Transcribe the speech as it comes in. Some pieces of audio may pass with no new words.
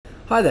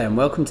Hi there and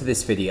welcome to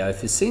this video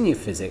for Senior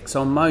Physics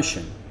on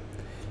Motion.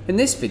 In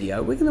this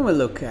video we're going to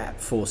look at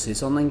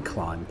forces on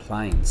inclined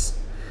planes.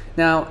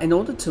 Now in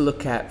order to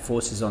look at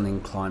forces on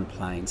inclined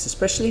planes,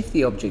 especially if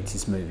the object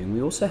is moving,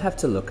 we also have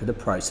to look at the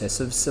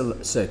process of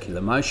circular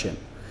motion.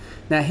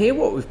 Now here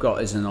what we've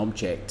got is an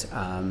object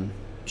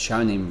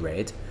shown in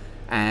red,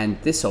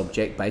 and this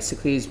object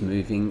basically is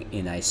moving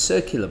in a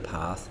circular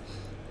path,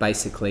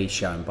 basically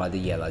shown by the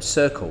yellow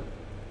circle.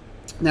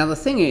 Now the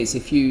thing is,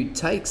 if you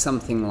take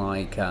something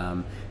like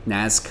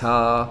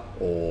NASCAR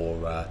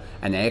or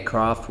an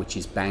aircraft which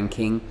is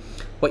banking,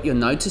 what you're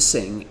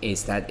noticing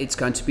is that it's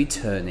going to be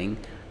turning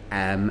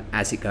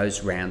as it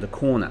goes round a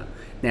corner.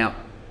 Now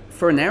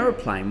for an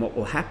aeroplane, what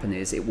will happen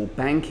is it will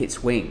bank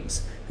its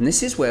wings, and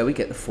this is where we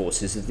get the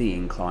forces of the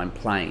inclined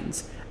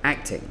planes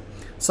acting.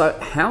 So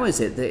how is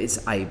it that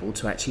it's able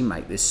to actually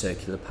make this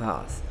circular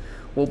path?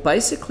 Well,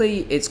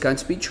 basically it's going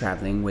to be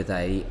traveling with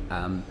a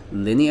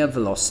linear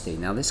velocity.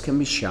 Now this can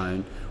be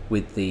shown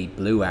with the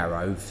blue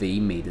arrow, v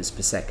meters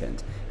per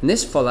second, and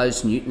this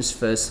follows Newton's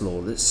first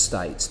law that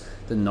states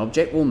that an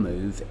object will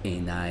move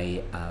in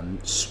a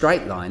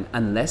straight line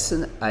unless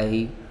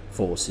a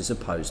force is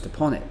opposed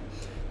upon it.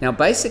 Now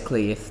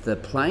basically, if the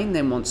plane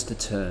then wants to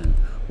turn,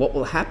 what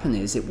will happen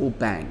is it will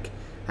bank,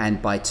 and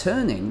by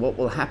turning, what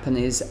will happen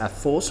is a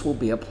force will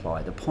be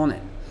applied upon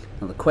it.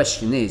 Now the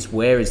question is,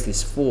 where is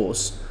this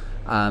force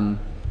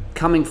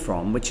coming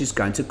from, which is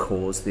going to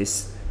cause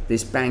this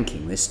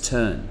banking, this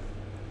turn?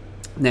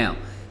 Now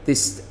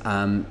this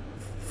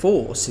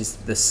force is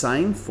the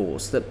same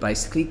force that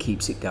basically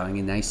keeps it going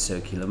in a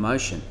circular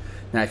motion.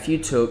 Now if you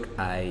took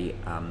a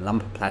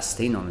lump of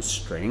plasticine on a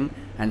string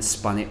and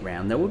spun it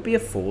round, there would be a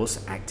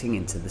force acting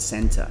into the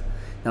center.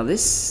 Now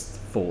this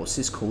force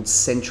is called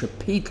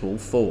centripetal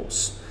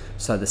force.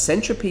 So the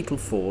centripetal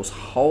force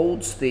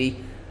holds the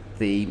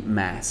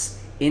mass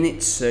in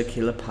its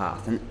circular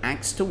path and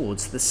acts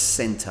towards the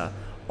center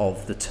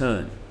of the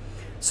turn.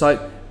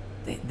 So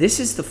this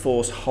is the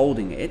force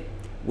holding it,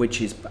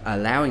 which is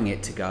allowing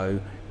it to go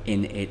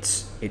in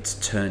its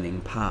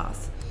turning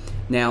path.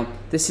 Now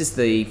this is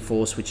the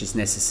force which is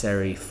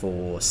necessary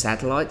for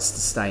satellites to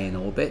stay in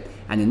orbit,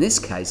 and in this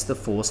case the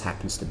force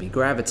happens to be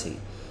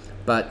gravity.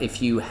 But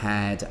if you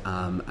had,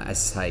 as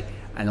say,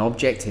 an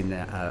object in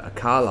a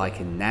car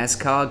like in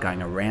NASCAR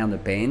going around a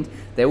bend,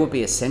 there will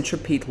be a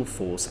centripetal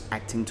force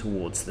acting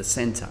towards the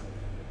center.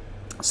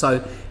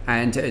 So,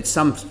 and at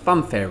some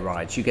funfair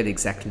rides you get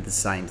exactly the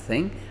same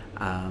thing,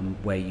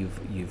 where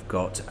you've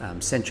got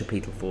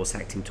centripetal force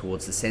acting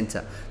towards the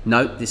center.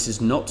 Note, this is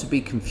not to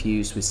be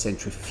confused with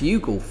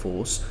centrifugal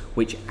force,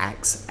 which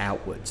acts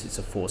outwards. It's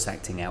a force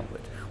acting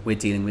outward. We're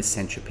dealing with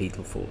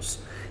centripetal force.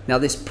 Now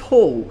this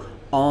pull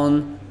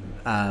on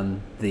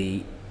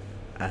the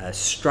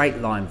straight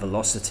line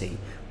velocity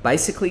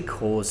basically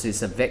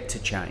causes a vector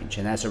change,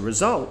 and as a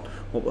result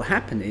what will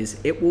happen is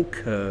it will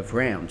curve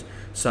round.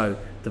 So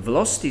the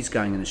velocity is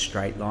going in a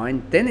straight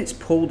line, then it's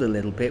pulled a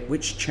little bit,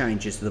 which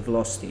changes the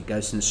velocity. It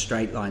goes in a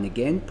straight line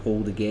again,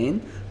 pulled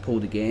again,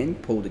 pulled again,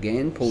 pulled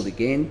again, pulled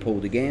again,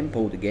 pulled again,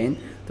 pulled again.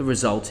 The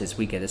result is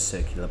we get a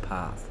circular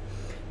path.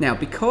 Now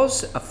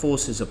because a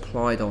force is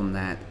applied on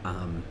that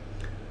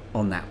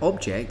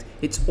object,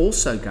 it's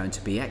also going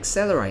to be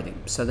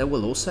accelerating. So there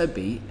will also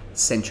be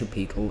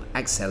centripetal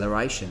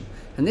acceleration,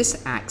 and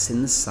this acts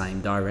in the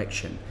same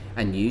direction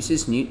and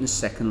uses Newton's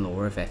second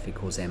law of F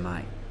equals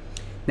ma.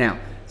 Now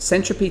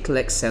centripetal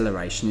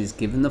acceleration is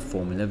given the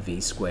formula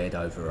v squared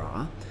over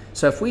r.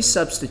 So if we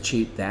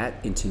substitute that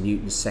into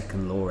Newton's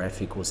second law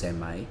F equals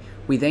ma,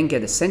 we then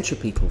get a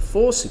centripetal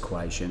force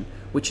equation,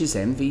 which is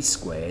mv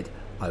squared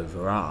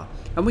over r,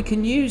 and we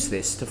can use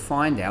this to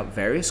find out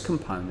various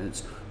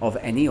components of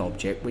any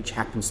object which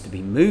happens to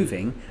be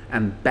moving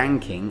and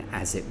banking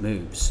as it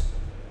moves.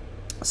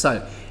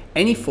 So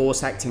any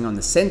force acting on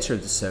the center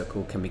of the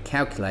circle can be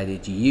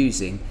calculated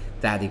using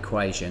that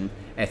equation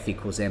F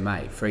equals ma.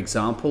 For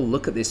example,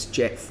 look at this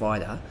jet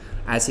fighter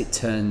as it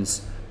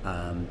turns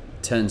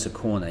a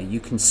corner. You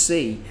can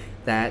see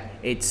that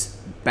it's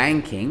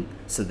banking,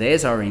 so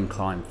there's our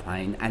inclined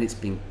plane, and it's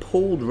being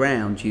pulled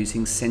round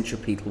using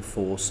centripetal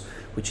force,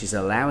 which is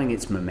allowing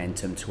its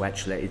momentum to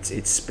actually,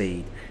 its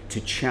speed to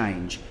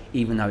change.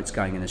 Even though it's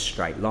going in a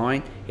straight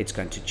line, it's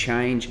going to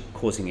change,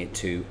 causing it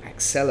to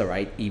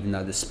accelerate even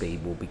though the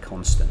speed will be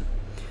constant.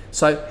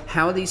 So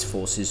how are these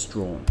forces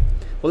drawn?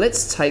 Well,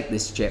 let's take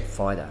this jet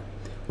fighter.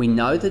 We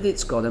know that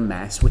it's got a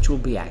mass which will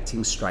be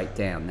acting straight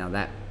down. Now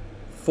that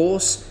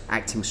force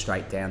acting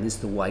straight down is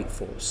the weight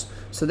force.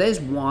 So there's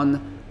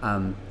one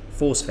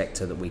force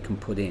vector that we can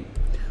put in.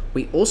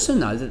 We also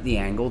know that the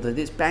angle that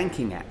it's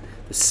banking at,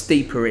 the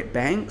steeper it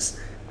banks,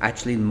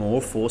 actually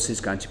more force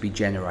is going to be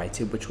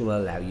generated, which will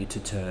allow you to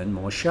turn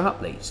more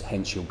sharply,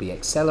 hence you'll be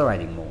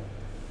accelerating more.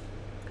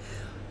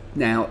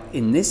 Now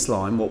in this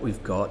line what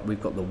we've got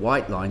the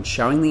white line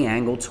showing the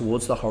angle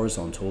towards the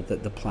horizontal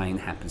that the plane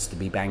happens to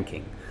be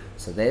banking.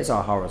 So there's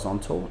our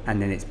horizontal,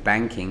 and then it's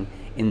banking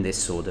in this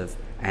sort of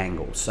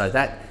angle. So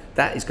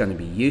that is going to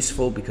be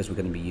useful because we're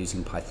going to be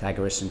using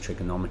Pythagoras and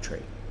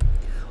trigonometry.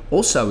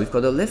 Also, we've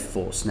got a lift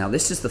force. Now,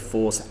 this is the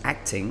force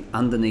acting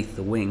underneath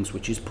the wings,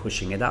 which is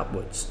pushing it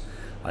upwards.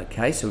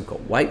 Okay, so we've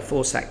got weight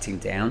force acting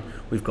down,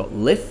 we've got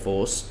lift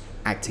force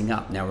acting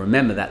up. Now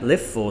remember that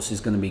lift force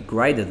is going to be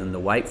greater than the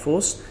weight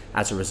force.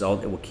 As a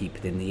result, it will keep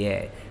it in the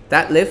air.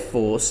 That lift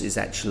force is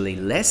actually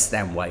less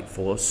than weight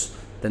force,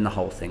 then the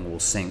whole thing will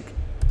sink.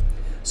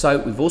 So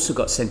we've also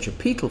got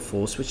centripetal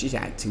force, which is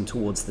acting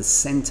towards the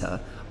center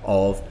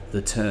of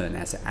the turn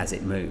as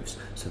it moves.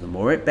 So the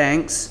more it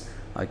banks,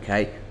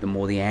 okay, the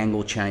more the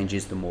angle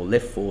changes, the more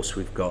lift force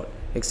we've got,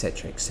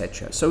 etc.,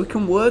 etc. So we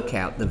can work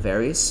out the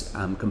various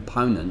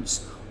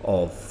components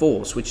of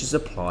force which is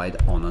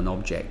applied on an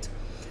object.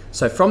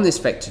 So from this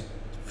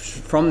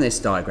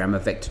diagram, a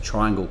vector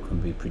triangle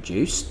can be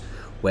produced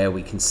where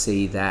we can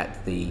see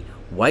that the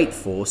weight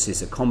force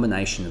is a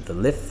combination of the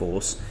lift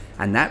force,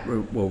 and that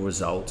will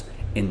result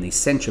in the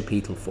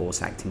centripetal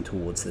force acting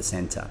towards the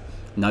center.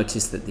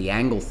 Notice that the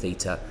angle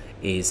theta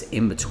is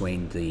in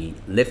between the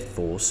lift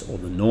force, or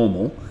the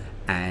normal,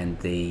 and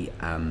the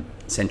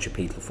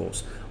centripetal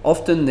force.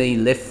 Often the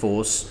lift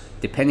force,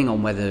 depending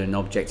on whether an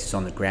object is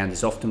on the ground,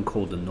 is often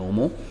called the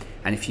normal.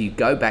 And if you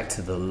go back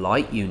to the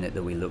light unit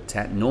that we looked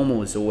at,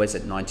 normal is always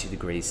at 90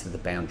 degrees to the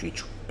boundary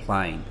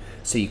plane.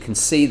 So you can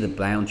see the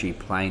boundary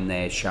plane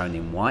there shown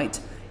in white,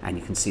 and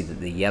you can see that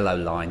the yellow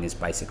line is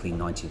basically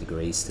 90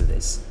 degrees to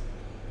this.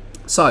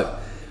 So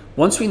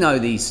once we know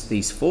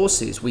these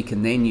forces, we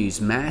can then use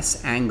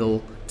mass,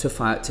 angle to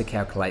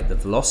calculate the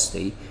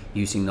velocity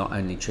using not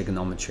only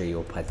trigonometry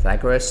or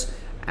Pythagoras,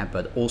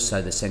 but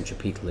also the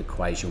centripetal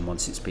equation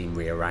once it's been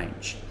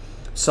rearranged.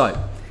 So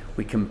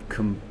we can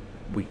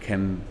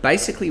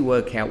basically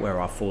work out where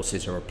our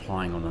forces are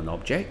applying on an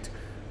object,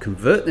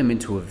 convert them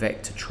into a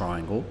vector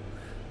triangle,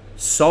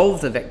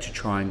 solve the vector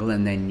triangle,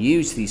 and then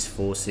use these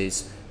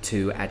forces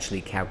to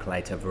actually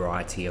calculate a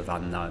variety of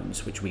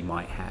unknowns which we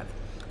might have.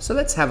 So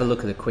let's have a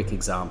look at a quick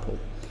example.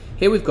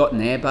 Here we've got an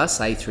Airbus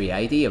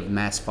A380 of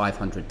mass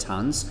 500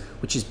 tons,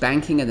 which is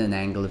banking at an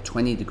angle of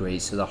 20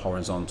 degrees to the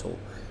horizontal.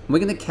 And we're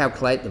going to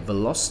calculate the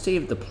velocity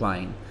of the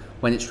plane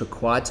when it's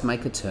required to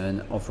make a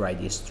turn of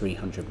radius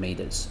 300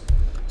 meters.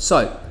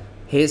 So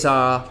here's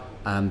our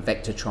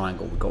vector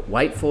triangle. We've got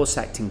weight force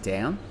acting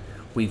down,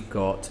 we've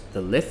got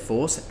the lift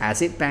force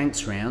as it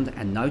banks round,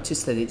 and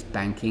notice that it's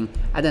banking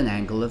at an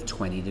angle of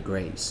 20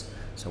 degrees.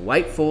 So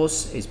weight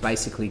force is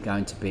basically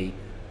going to be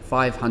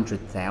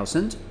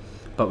 500,000,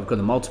 but we've got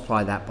to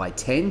multiply that by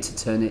 10 to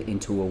turn it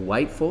into a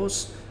weight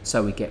force,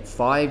 so we get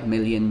 5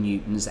 million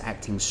newtons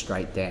acting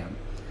straight down.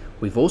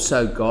 We've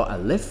also got a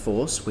lift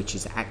force which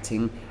is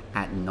acting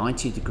at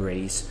 90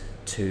 degrees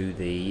to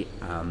the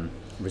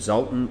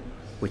resultant,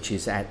 which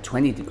is at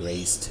 20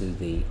 degrees to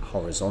the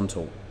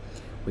horizontal.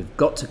 We've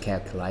got to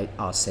calculate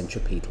our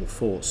centripetal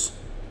force,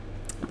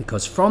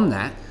 because from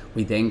that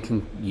we then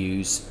can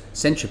use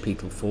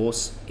centripetal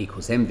force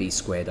equals mv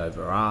squared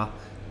over r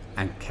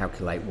and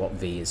calculate what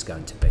v is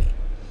going to be.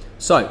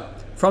 So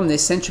from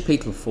this,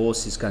 centripetal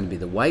force is going to be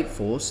the weight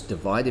force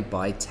divided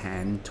by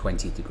tan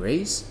 20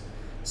 degrees.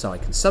 So I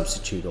can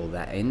substitute all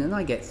that in and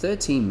I get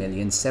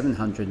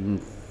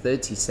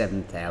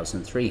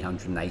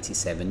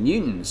 13,737,387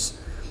 newtons.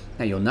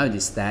 Now you'll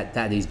notice that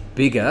that is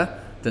bigger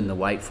than the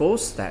weight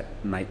force. That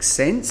makes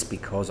sense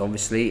because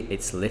obviously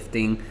it's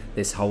lifting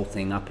this whole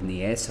thing up in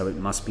the air, so it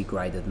must be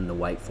greater than the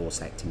weight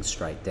force acting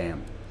straight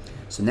down.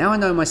 So now I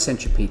know my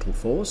centripetal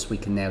force. We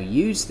can now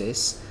use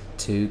this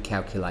to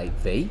calculate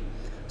V.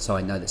 So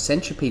I know that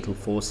centripetal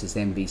force is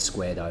mv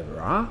squared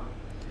over r.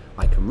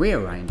 I can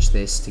rearrange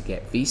this to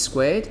get v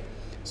squared.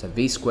 So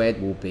v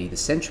squared will be the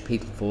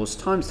centripetal force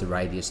times the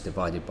radius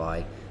divided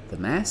by the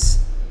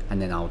mass,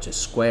 and then I'll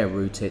just square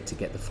root it to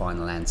get the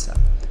final answer.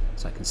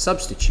 So I can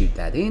substitute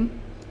that in,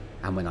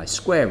 and when I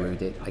square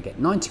root it, I get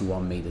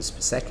 91 meters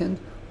per second,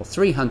 or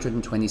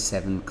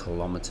 327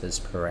 kilometers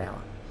per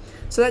hour.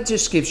 So that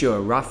just gives you a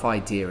rough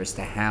idea as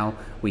to how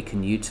we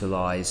can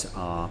utilize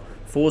our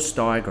force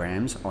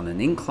diagrams on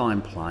an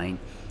inclined plane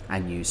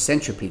and use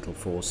centripetal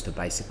force to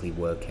basically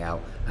work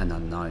out an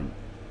unknown.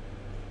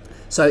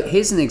 So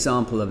here's an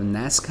example of a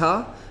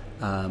NASCAR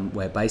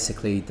where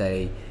basically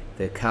the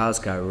cars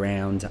go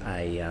around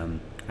a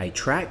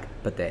track,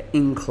 but they're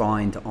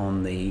inclined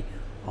on the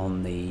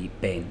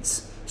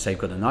bends. So you've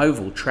got an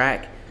oval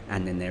track,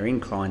 and then they're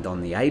inclined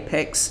on the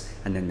apex,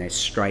 and then they're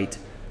straight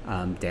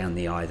down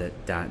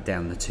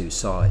the two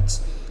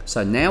sides.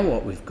 So now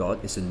what we've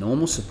got is a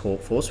normal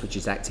support force which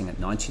is acting at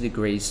 90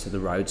 degrees to the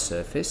road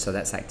surface, so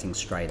that's acting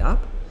straight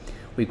up.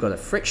 We've got a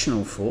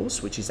frictional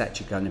force which is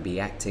actually going to be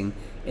acting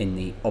in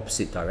the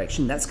opposite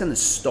direction. That's going to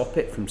stop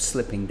it from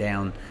slipping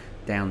down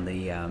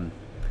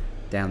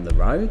the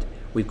road.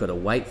 We've got a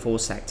weight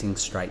force acting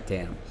straight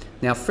down.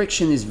 Now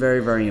friction is very,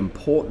 very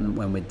important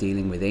when we're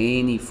dealing with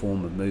any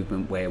form of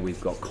movement where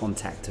we've got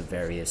contact of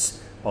various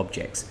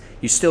objects.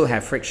 You still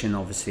have friction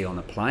obviously on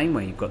a plane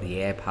where you've got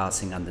the air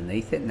passing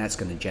underneath it, and that's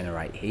going to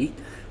generate heat,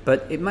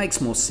 but it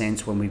makes more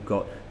sense when we've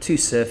got two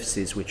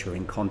surfaces which are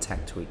in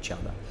contact to each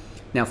other.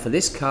 Now for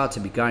this car to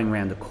be going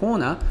around a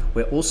corner,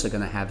 we're also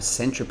going to have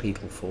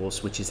centripetal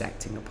force which is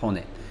acting upon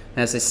it.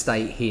 And as I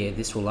state here,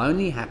 this will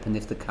only happen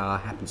if the car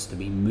happens to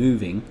be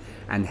moving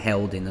and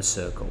held in a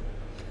circle.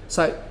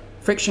 So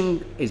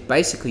friction is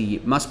basically,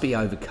 it must be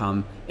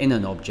overcome in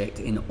an object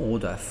in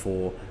order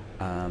for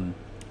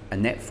a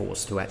net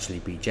force to actually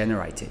be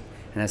generated.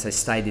 And as I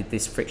stated,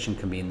 this friction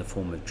can be in the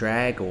form of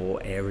drag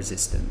or air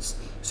resistance.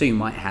 So you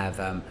might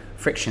have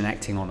friction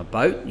acting on a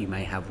boat, you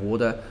may have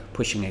water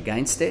pushing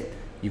against it.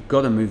 You've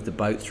got to move the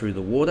boat through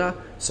the water,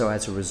 so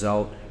as a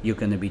result, you're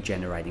going to be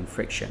generating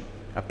friction.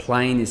 A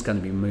plane is going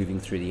to be moving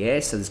through the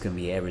air, so there's going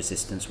to be air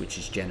resistance which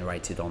is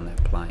generated on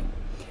that plane.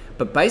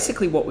 But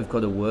basically what we've got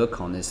to work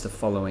on is the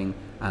following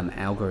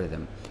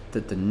algorithm,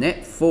 that the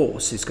net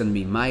force is going to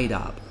be made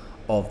up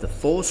of the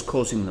force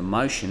causing the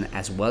motion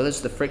as well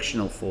as the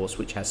frictional force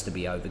which has to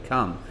be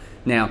overcome.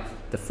 Now,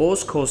 the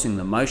force causing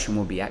the motion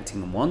will be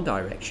acting in one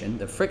direction,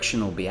 the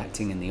friction will be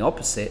acting in the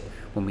opposite.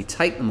 When we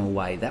take them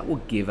away, that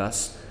will give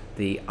us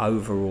the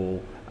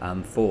overall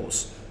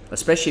force.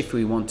 Especially if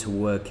we want to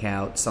work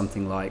out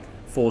something like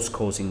force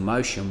causing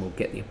motion, we'll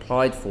get the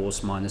applied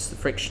force minus the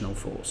frictional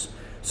force.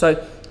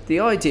 So the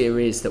idea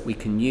is that we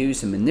can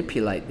use and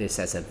manipulate this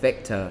as a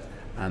vector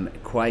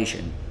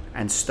equation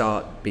and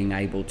start being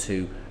able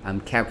to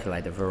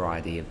calculate a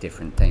variety of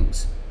different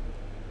things.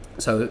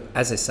 So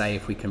as I say,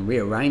 if we can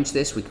rearrange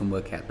this, we can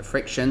work out the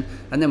friction,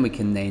 and then we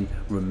can then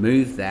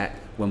remove that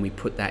when we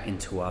put that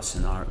into our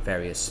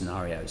various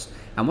scenarios.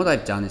 And what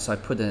I've done is I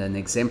put an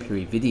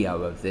exemplary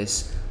video of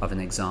this, of an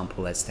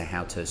example as to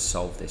how to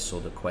solve this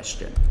sort of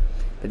question.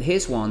 But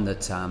here's one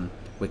that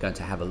we're going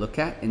to have a look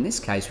at. In this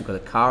case, we've got a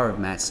car of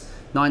mass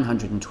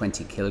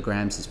 920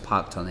 kilograms is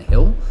parked on a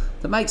hill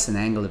that makes an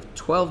angle of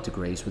 12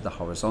 degrees with the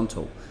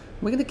horizontal.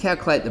 We're going to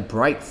calculate the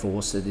brake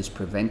force that is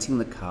preventing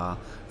the car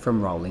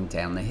from rolling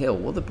down the hill.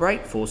 Well, the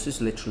brake force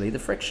is literally the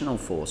frictional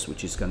force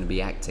which is going to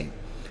be acting.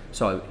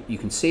 So you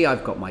can see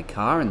I've got my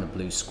car in the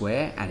blue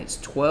square and it's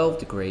 12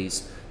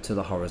 degrees to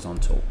the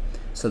horizontal.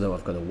 So that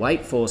I've got a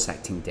weight force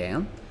acting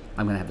down,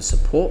 I'm going to have a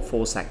support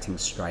force acting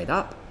straight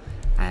up,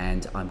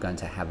 and I'm going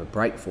to have a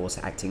brake force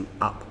acting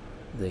up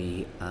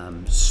the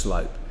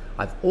slope.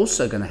 I'm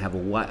also going to have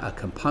a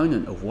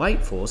component of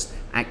weight force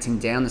acting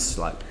down the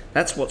slope.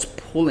 That's what's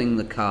pulling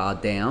the car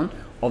down.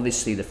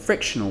 Obviously the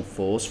frictional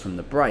force from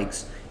the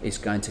brakes is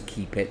going to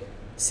keep it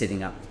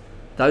sitting up.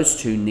 Those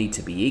two need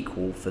to be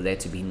equal for there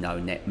to be no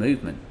net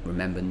movement.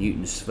 Remember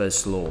Newton's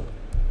first law.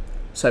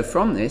 So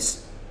from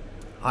this,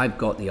 I've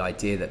got the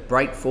idea that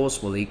brake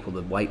force will equal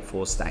the weight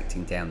force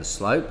acting down the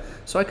slope.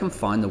 So I can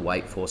find the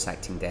weight force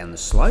acting down the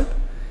slope,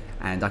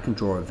 and I can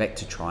draw a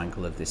vector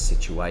triangle of this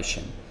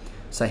situation.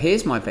 So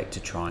here's my vector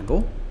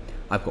triangle.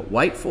 I've got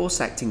weight force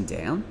acting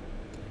down.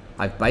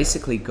 I've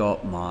basically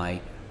got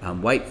my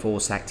weight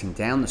force acting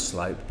down the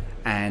slope,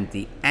 and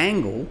the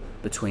angle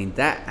between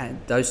that and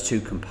those two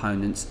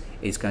components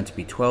is going to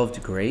be 12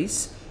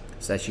 degrees.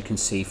 So as you can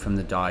see from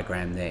the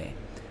diagram there.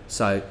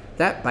 So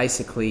that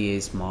basically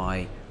is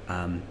my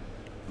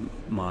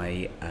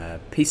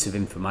piece of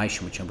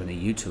information which I'm going to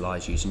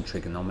utilize using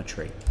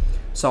trigonometry.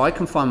 So I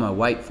can find my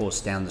weight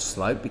force down the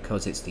slope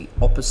because it's the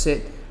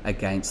opposite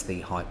against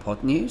the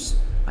hypotenuse.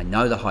 I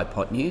know the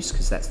hypotenuse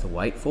because that's the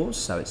weight force,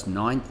 so it's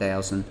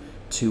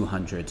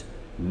 9,200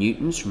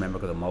 newtons. Remember,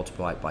 I've got to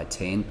multiply it by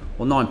 10,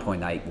 or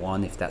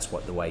 9.81 if that's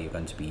the way you're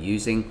going to be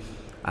using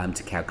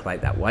to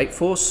calculate that weight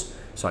force.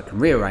 So I can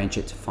rearrange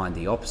it to find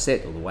the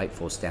opposite, or the weight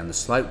force down the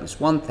slope is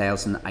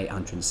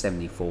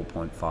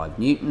 1,874.5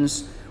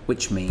 newtons,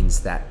 which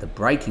means that the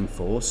braking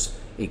force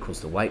equals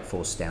the weight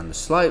force down the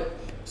slope.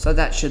 So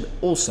that should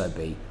also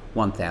be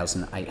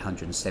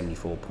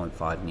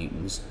 1,874.5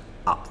 newtons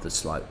up the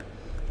slope.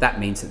 That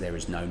means that there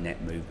is no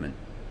net movement.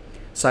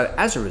 So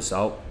as a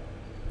result,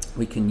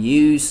 we can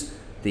use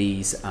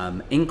these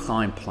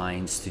inclined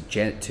planes to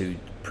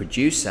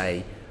produce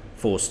a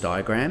force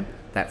diagram.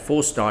 That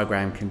force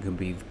diagram can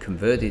be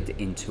converted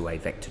into a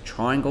vector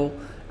triangle,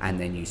 and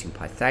then using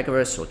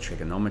Pythagoras or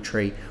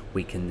trigonometry,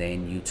 we can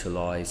then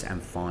utilize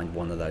and find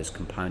one of those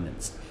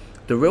components.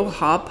 The real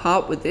hard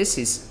part with this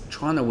is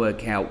trying to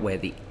work out where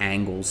the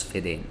angles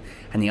fit in.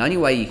 And the only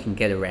way you can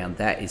get around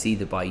that is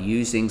either by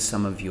using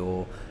some of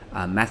your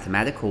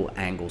mathematical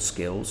angle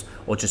skills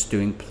or just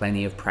doing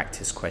plenty of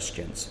practice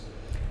questions.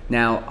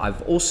 Now,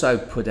 I've also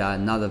put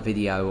another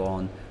video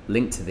on,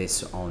 linked to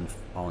this on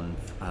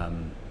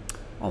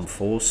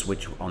force,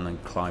 which on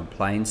inclined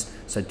planes.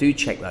 So do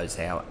check those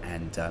out,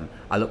 and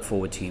I look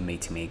forward to you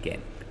meeting me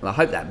again. Well, I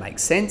hope that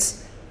makes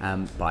sense.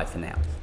 Bye for now.